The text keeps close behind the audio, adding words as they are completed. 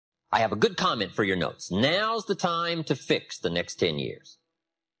I have a good comment for your notes. Now's the time to fix the next 10 years.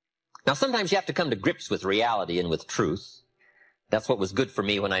 Now, sometimes you have to come to grips with reality and with truth. That's what was good for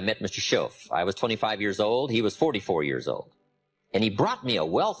me when I met Mr. Schoaf. I was 25 years old. He was 44 years old. And he brought me a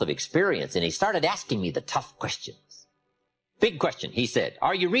wealth of experience, and he started asking me the tough questions. Big question, he said,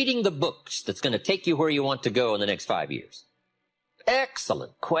 are you reading the books that's going to take you where you want to go in the next 5 years?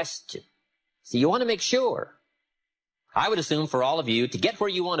 Excellent question. So you want to make sure. I would assume for all of you, to get where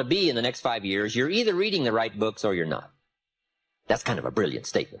you want to be in the next 5 years, you're either reading the right books or you're not. That's kind of a brilliant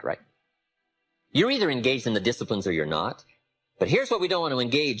statement, right? You're either engaged in the disciplines or you're not. But here's what we don't want to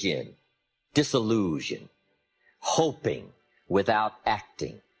engage in. Disillusion. Hoping without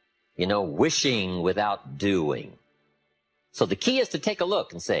acting. Wishing without doing. So the key is to take a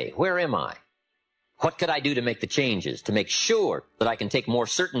look and say, where am I? What could I do to make the changes, to make sure that I can take more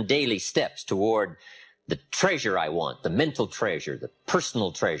certain daily steps toward the treasure I want, the mental treasure, the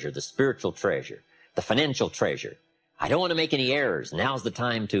personal treasure, the spiritual treasure, the financial treasure. I don't want to make any errors. Now's the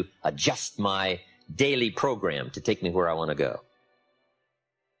time to adjust my daily program to take me where I want to go.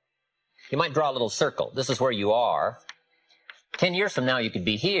 You might draw a little circle. This is where you are. 10 years from now, you could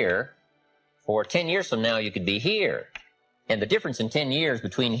be here, or 10 years from now, you could be here. And the difference in 10 years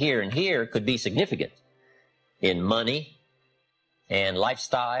between here and here could be significant in money and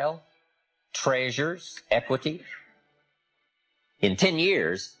lifestyle, treasures, equity. In 10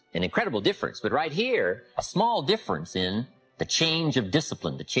 years, an incredible difference. But right here, a small difference in the change of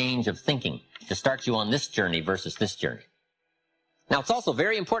discipline, the change of thinking to start you on this journey versus this journey. Now, it's also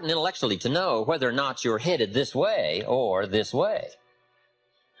very important intellectually to know whether or not you're headed this way or this way.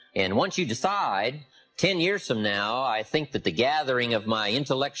 And once you decide, 10 years from now, I think that the gathering of my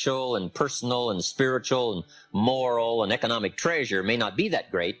intellectual and personal and spiritual and moral and economic treasure may not be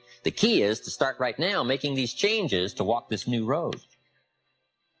that great. The key is to start right now making these changes to walk this new road.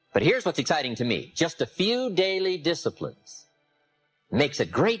 But here's what's exciting to me. Just a few daily disciplines makes a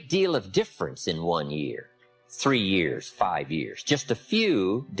great deal of difference in 1 year, 3 years, 5 years. Just a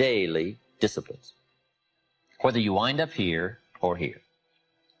few daily disciplines. Whether you wind up here or here.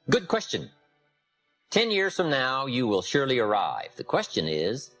 Good question. 10 years from now, you will surely arrive. The question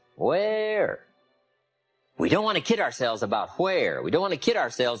is, where? We don't want to kid ourselves about where. We don't want to kid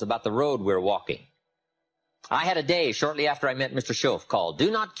ourselves about the road we're walking. I had a day shortly after I met Mr. Schoaf called, Do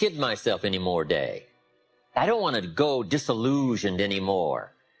Not Kid Myself Anymore Day. I don't want to go disillusioned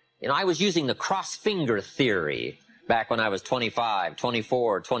anymore. I was using the cross-finger theory back when I was 25,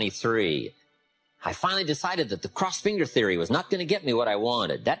 24, 23. I finally decided that the cross-finger theory was not going to get me what I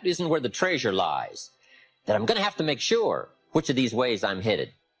wanted. That isn't where the treasure lies. That I'm going to have to make sure which of these ways I'm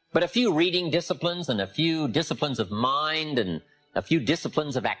headed. But a few reading disciplines and a few disciplines of mind and a few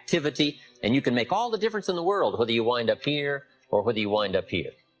disciplines of activity, and you can make all the difference in the world whether you wind up here or whether you wind up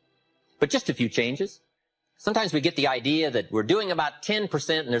here. But just a few changes. Sometimes we get the idea that we're doing about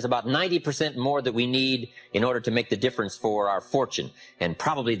 10% and there's about 90% more that we need in order to make the difference for our fortune. And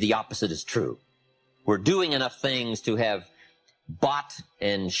probably the opposite is true. We're doing enough things to have bought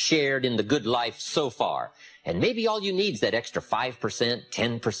and shared in the good life so far. And maybe all you need is that extra 5%,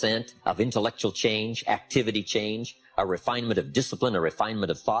 10% of intellectual change, activity change, a refinement of discipline, a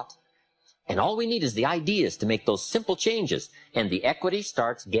refinement of thought. And all we need is the ideas to make those simple changes. And the equity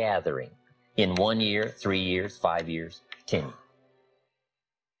starts gathering in 1 year, 3 years, 5 years, 10 years.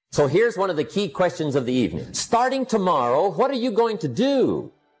 So here's one of the key questions of the evening. Starting tomorrow, what are you going to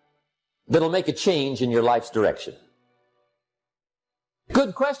do that'll make a change in your life's direction?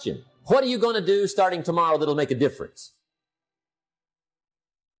 Good question. What are you going to do starting tomorrow that'll make a difference?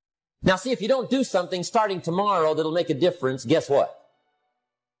 Now, see, if you don't do something starting tomorrow that'll make a difference, guess what?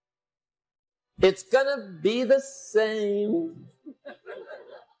 It's going to be the same.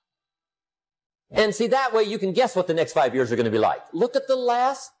 And see, that way you can guess what the next 5 years are going to be like. Look at the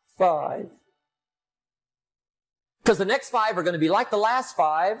last 5. Because the next 5 are going to be like the last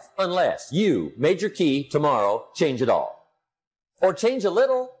 5 unless you, major key, tomorrow, change it all. Or change a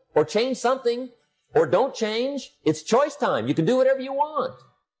little, or change something, or don't change. It's choice time. You can do whatever you want.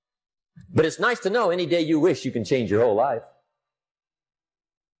 But it's nice to know any day you wish you can change your whole life.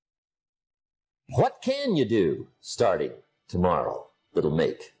 What can you do starting tomorrow that'll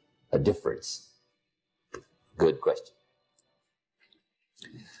make a difference? Good question.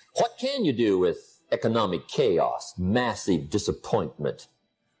 What can you do with economic chaos, massive disappointment?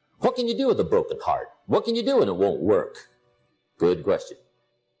 What can you do with a broken heart? What can you do when it won't work? Good question.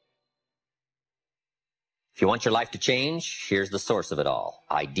 If you want your life to change, here's the source of it all.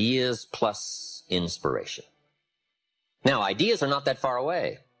 Ideas plus inspiration. Now, ideas are not that far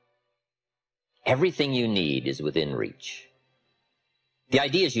away. Everything you need is within reach. The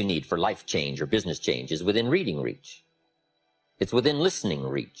ideas you need for life change or business change is within reading reach. It's within listening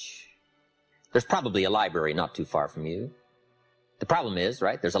reach. There's probably a library not too far from you. The problem is,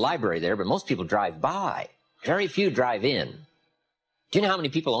 right, there's a library there, but most people drive by. Very few drive in. Do you know how many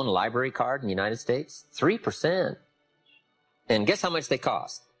people own a library card in the United States? 3%. And guess how much they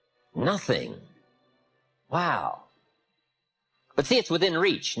cost? Nothing. Wow. But see, it's within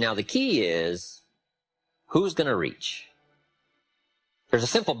reach. Now, the key is, who's going to reach? There's a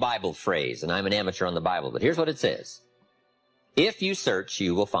simple Bible phrase, and I'm an amateur on the Bible, but here's what it says. If you search,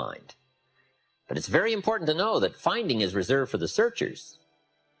 you will find. But it's very important to know that finding is reserved for the searchers.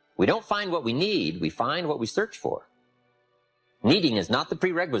 We don't find what we need, we find what we search for. Needing is not the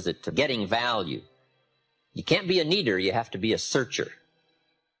prerequisite to getting value. You can't be a needer, you have to be a searcher.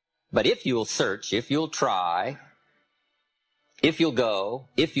 But if you'll search, if you'll try, if you'll go,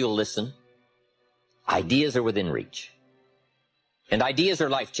 if you'll listen, ideas are within reach. And ideas are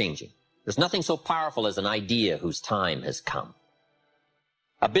life-changing. There's nothing so powerful as an idea whose time has come.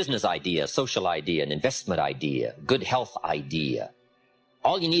 A business idea, a social idea, an investment idea, good health idea.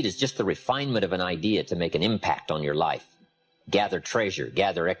 All you need is just the refinement of an idea to make an impact on your life. Gather treasure,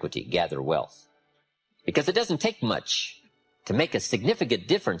 gather equity, gather wealth. Because it doesn't take much to make a significant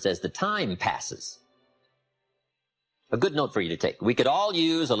difference as the time passes. A good note for you to take. We could all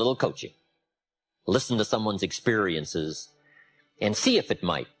use a little coaching. Listen to someone's experiences and see if it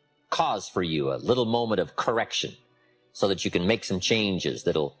might cause for you a little moment of correction so that you can make some changes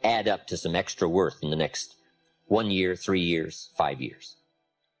that'll add up to some extra worth in the next 1 year, 3 years, 5 years.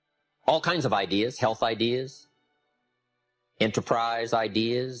 All kinds of ideas, health ideas, enterprise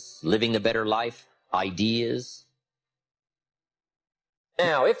ideas, living a better life ideas.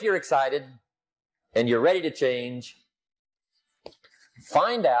 Now, if you're excited and you're ready to change,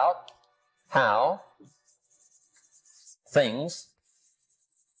 find out how things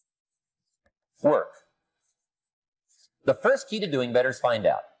work. The first key to doing better is find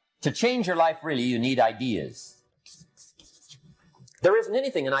out. To change your life, really, you need ideas. There isn't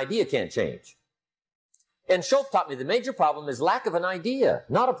anything an idea can't change. And Schultz taught me the major problem is lack of an idea,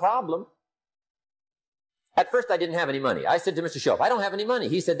 not a problem. At first, I didn't have any money. I said to Mr. Schultz, I don't have any money.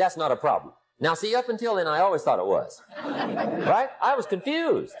 He said, that's not a problem. Now, see, up until then, I always thought it was. Right? I was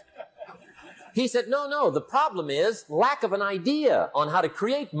confused. He said, no, the problem is lack of an idea on how to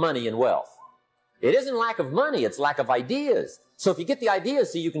create money and wealth. It isn't lack of money, it's lack of ideas. So if you get the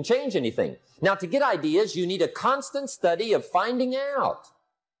ideas, so you can change anything. Now, to get ideas, you need a constant study of finding out.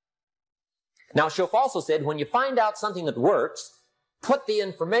 Now, Schultz also said, when you find out something that works, put the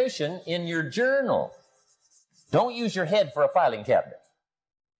information in your journal. Don't use your head for a filing cabinet.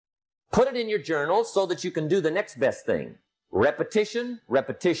 Put it in your journal so that you can do the next best thing. Repetition,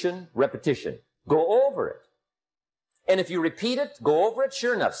 repetition, repetition. Go over it. And if you repeat it, go over it,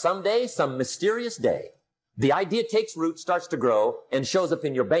 sure enough, someday, some mysterious day, the idea takes root, starts to grow, and shows up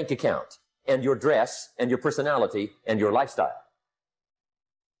in your bank account, and your dress, and your personality, and your lifestyle.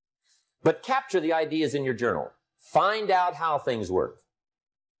 But capture the ideas in your journal. Find out how things work.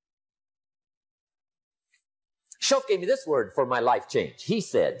 Schultz gave me this word for my life change. He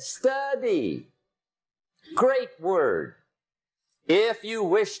said, study. Great word. If you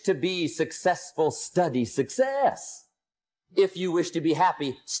wish to be successful, study success. If you wish to be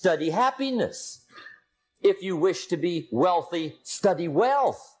happy, study happiness. If you wish to be wealthy, study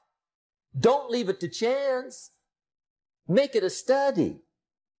wealth. Don't leave it to chance. Make it a study.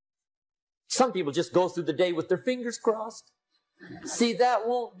 Some people just go through the day with their fingers crossed. See, that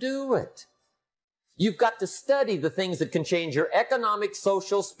won't do it. You've got to study the things that can change your economic,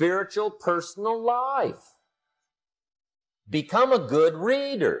 social, spiritual, personal life. Become a good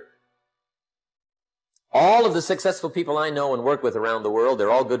reader. All of the successful people I know and work with around the world,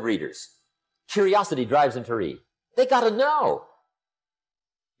 they're all good readers. Curiosity drives them to read. They got to know.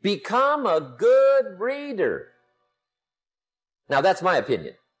 Become a good reader. Now, that's my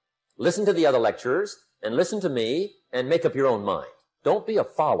opinion. Listen to the other lecturers and listen to me and make up your own mind. Don't be a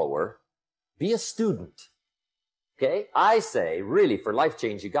follower. Be a student. Okay? I say, really, for life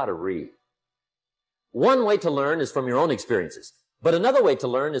change, you got to read. One way to learn is from your own experiences, but another way to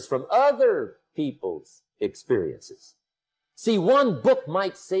learn is from other people's experiences. See, one book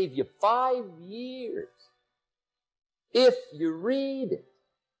might save you 5 years if you read it.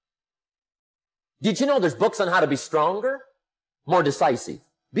 Did you know there's books on how to be stronger, more decisive?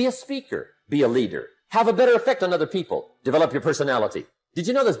 Be a speaker, be a leader, have a better effect on other people, develop your personality. Did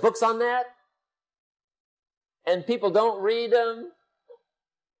you know there's books on that? And people don't read them?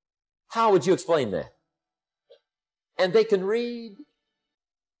 How would you explain that? And they can read.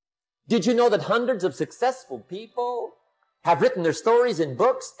 Did you know that hundreds of successful people have written their stories in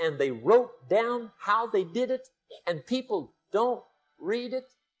books, and they wrote down how they did it, and people don't read it.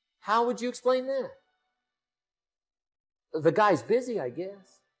 How would you explain that? The guy's busy, I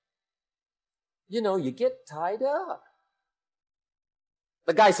guess. You know, you get tied up.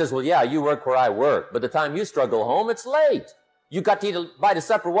 The guy says, well, yeah, you work where I work. By the time you struggle home, it's late. You got to eat a bite of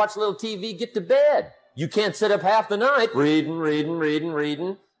supper, watch a little TV, get to bed. You can't sit up half the night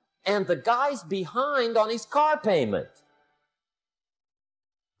reading. And the guy's behind on his car payment.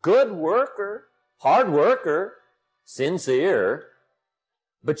 Good worker, hard worker, sincere.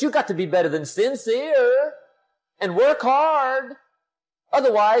 But you got to be better than sincere and work hard.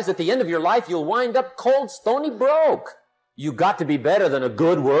 Otherwise, at the end of your life, you'll wind up cold, stony broke. You got to be better than a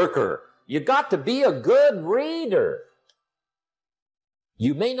good worker. You got to be a good reader.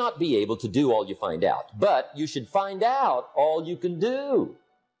 You may not be able to do all you find out, but you should find out all you can do.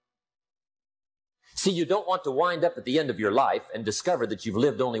 See, you don't want to wind up at the end of your life and discover that you've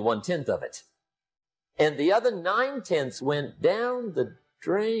lived only 1/10 of it. And the other 9/10 went down the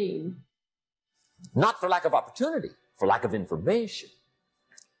drain. Not for lack of opportunity, for lack of information.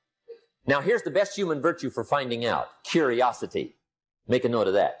 Now, here's the best human virtue for finding out. Curiosity. Make a note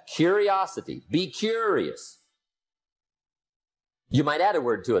of that. Curiosity. Be curious. You might add a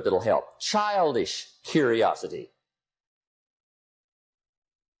word to it that'll help. Childish curiosity.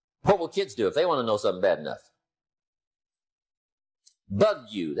 What will kids do if they want to know something bad enough? Bug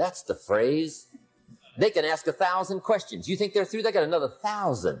you. That's the phrase. They can ask 1,000 questions. You think they're through? They got another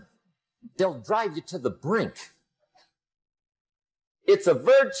 1,000. They'll drive you to the brink. It's a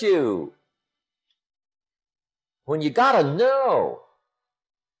virtue. When you gotta know,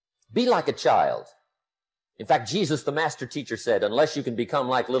 be like a child. In fact, Jesus, the master teacher, said, unless you can become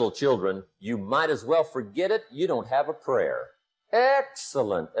like little children, you might as well forget it. You don't have a prayer.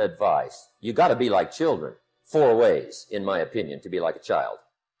 Excellent advice. You gotta be like children. 4 ways, in my opinion, to be like a child.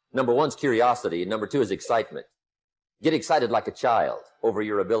 Number 1 is curiosity, and number 2 is excitement. Get excited like a child over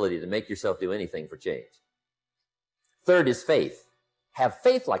your ability to make yourself do anything for change. 3rd is faith. Have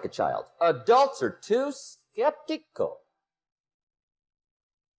faith like a child. Adults are too skeptical.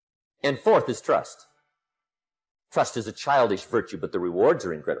 And 4th is trust. Trust is a childish virtue, but the rewards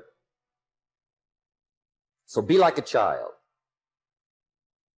are incredible. So be like a child.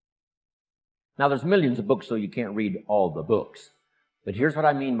 Now, there's millions of books, so you can't read all the books. But here's what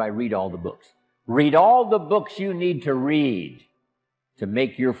I mean by read all the books. Read all the books you need to read to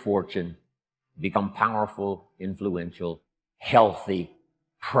make your fortune, become powerful, influential, healthy,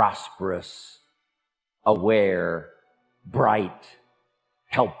 prosperous, aware, bright,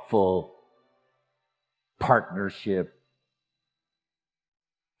 helpful, partnership,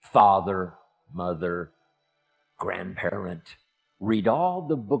 father, mother, grandparent. Read all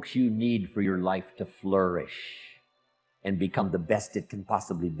the books you need for your life to flourish and become the best it can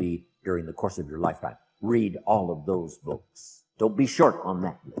possibly be during the course of your lifetime. Read all of those books. Don't be short on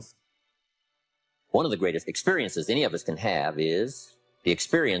that list. One of the greatest experiences any of us can have is the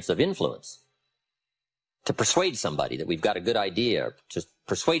experience of influence. To persuade somebody that we've got a good idea, or to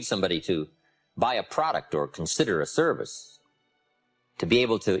persuade somebody to buy a product or consider a service. To be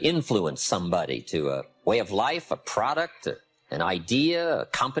able to influence somebody to a way of life, a product, an idea, a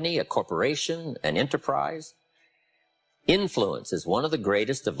company, a corporation, an enterprise. Influence is one of the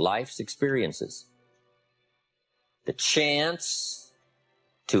greatest of life's experiences. The chance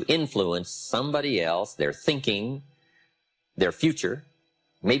to influence somebody else, their thinking, their future,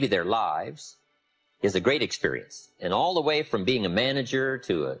 maybe their lives, is a great experience. And all the way from being a manager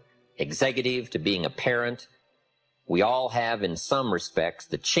to an executive to being a parent, we all have in some respects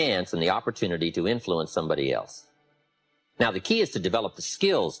the chance and the opportunity to influence somebody else. Now, the key is to develop the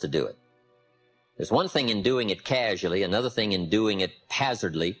skills to do it. There's one thing in doing it casually, another thing in doing it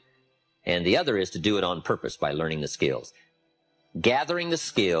hazardly, and the other is to do it on purpose by learning the skills. Gathering the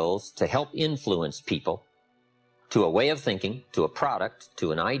skills to help influence people to a way of thinking, to a product,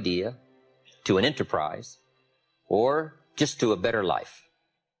 to an idea, to an enterprise, or just to a better life.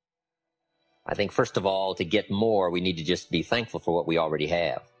 I think, first of all, to get more, we need to just be thankful for what we already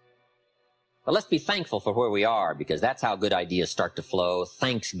have. But let's be thankful for where we are, because that's how good ideas start to flow.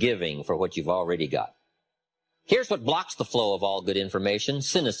 Thanksgiving for what you've already got. Here's what blocks the flow of all good information: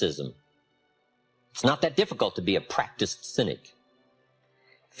 cynicism. It's not that difficult to be a practiced cynic.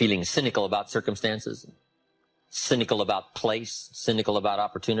 Feeling cynical about circumstances, cynical about place, cynical about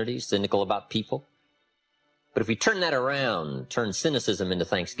opportunities, cynical about people. But if we turn that around, turn cynicism into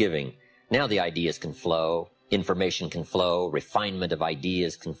thanksgiving, now the ideas can flow, information can flow, refinement of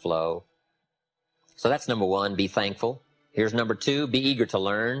ideas can flow. So that's number 1, be thankful. Here's number 2, be eager to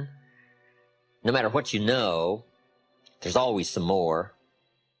learn. No matter what you know, There's always some more.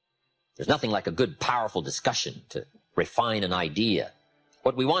 There's nothing like a good, powerful discussion to refine an idea.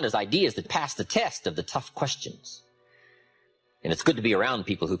 What we want is ideas that pass the test of the tough questions. And it's good to be around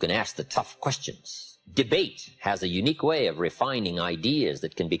people who can ask the tough questions. Debate has a unique way of refining ideas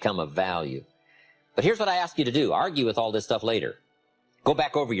that can become of value. But here's what I ask you to do. Argue with all this stuff later. Go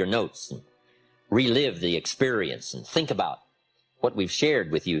back over your notes and relive the experience and think about what we've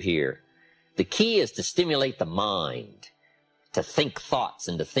shared with you here. The key is to stimulate the mind, to think thoughts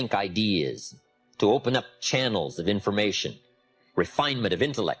and to think ideas, to open up channels of information. Refinement of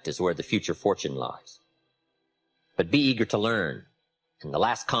intellect is where the future fortune lies. But be eager to learn. And the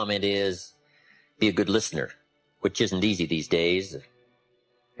last comment is, be a good listener, which isn't easy these days.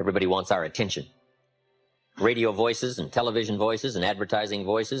 Everybody wants our attention. Radio voices and television voices and advertising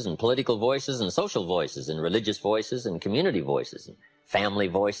voices and political voices and social voices and religious voices and community voices and family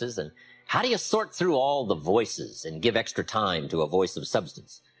voices. And how do you sort through all the voices and give extra time to a voice of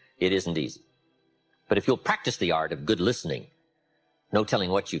substance? It isn't easy. But if you'll practice the art of good listening, no telling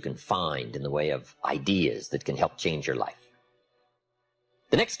what you can find in the way of ideas that can help change your life.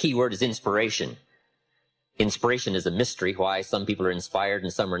 The next key word is inspiration. Inspiration is a mystery, why some people are inspired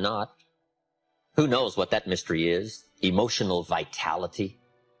and some are not. Who knows what that mystery is? Emotional vitality.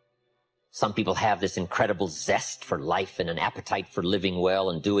 Some people have this incredible zest for life and an appetite for living well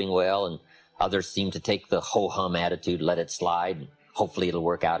and doing well, and others seem to take the ho-hum attitude, let it slide, and hopefully it'll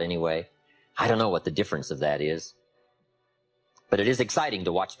work out anyway. I don't know what the difference of that is. But it is exciting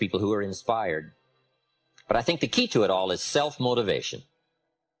to watch people who are inspired. But I think the key to it all is self-motivation.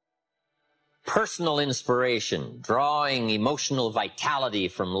 Personal inspiration, drawing emotional vitality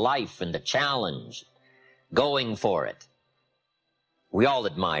from life and the challenge, going for it. We all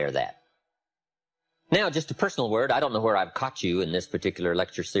admire that. Now, just a personal word. I don't know where I've caught you in this particular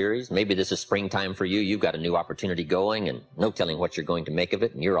lecture series. Maybe this is springtime for you. You've got a new opportunity going and no telling what you're going to make of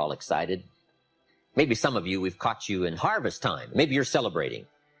it, and you're all excited. Maybe some of you, we've caught you in harvest time. Maybe you're celebrating.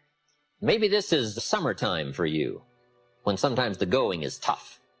 Maybe this is the summertime for you, when sometimes the going is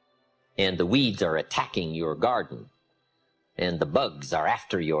tough, and the weeds are attacking your garden, and the bugs are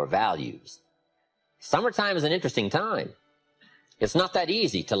after your values. Summertime is an interesting time. It's not that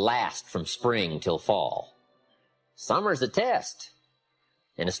easy to last from spring till fall. Summer's a test,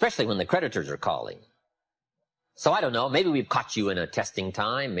 and especially when the creditors are calling. So I don't know, maybe we've caught you in a testing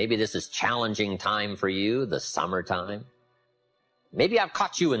time. Maybe this is challenging time for you, the summertime. Maybe I've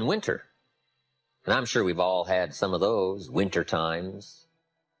caught you in winter. And I'm sure we've all had some of those winter times,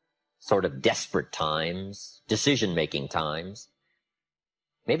 sort of desperate times, decision-making times.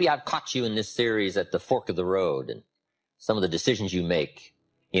 Maybe I've caught you in this series at the fork of the road, and some of the decisions you make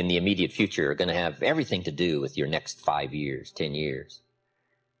in the immediate future are going to have everything to do with your next 5 years, 10 years.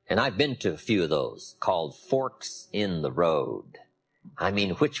 And I've been to a few of those called forks in the road. I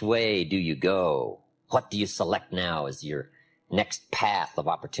mean, which way do you go? What do you select now as your next path of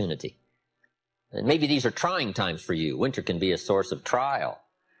opportunity? And maybe these are trying times for you. Winter can be a source of trial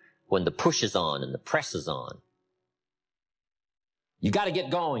when the push is on and the press is on. You got to get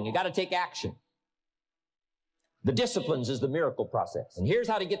going. You got to take action. The disciplines is the miracle process. And here's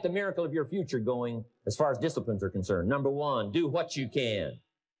how to get the miracle of your future going as far as disciplines are concerned. Number one, do what you can.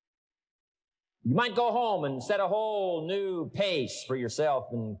 You might go home and set a whole new pace for yourself,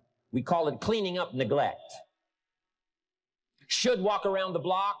 and we call it cleaning up neglect. Should walk around the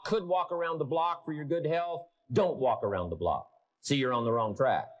block, could walk around the block for your good health. Don't walk around the block. See, you're on the wrong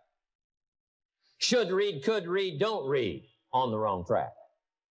track. Should read, could read, don't read. On the wrong track.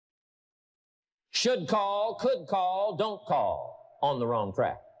 Should call, could call, don't call. On the wrong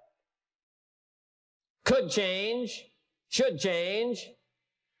track. Could change, should change,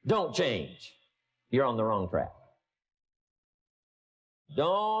 don't change. You're on the wrong track.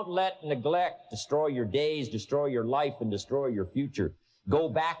 Don't let neglect destroy your days, destroy your life, and destroy your future. Go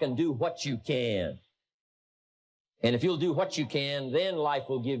back and do what you can. And if you'll do what you can, then life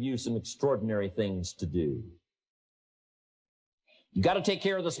will give you some extraordinary things to do. You got to take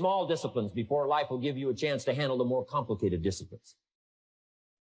care of the small disciplines before life will give you a chance to handle the more complicated disciplines.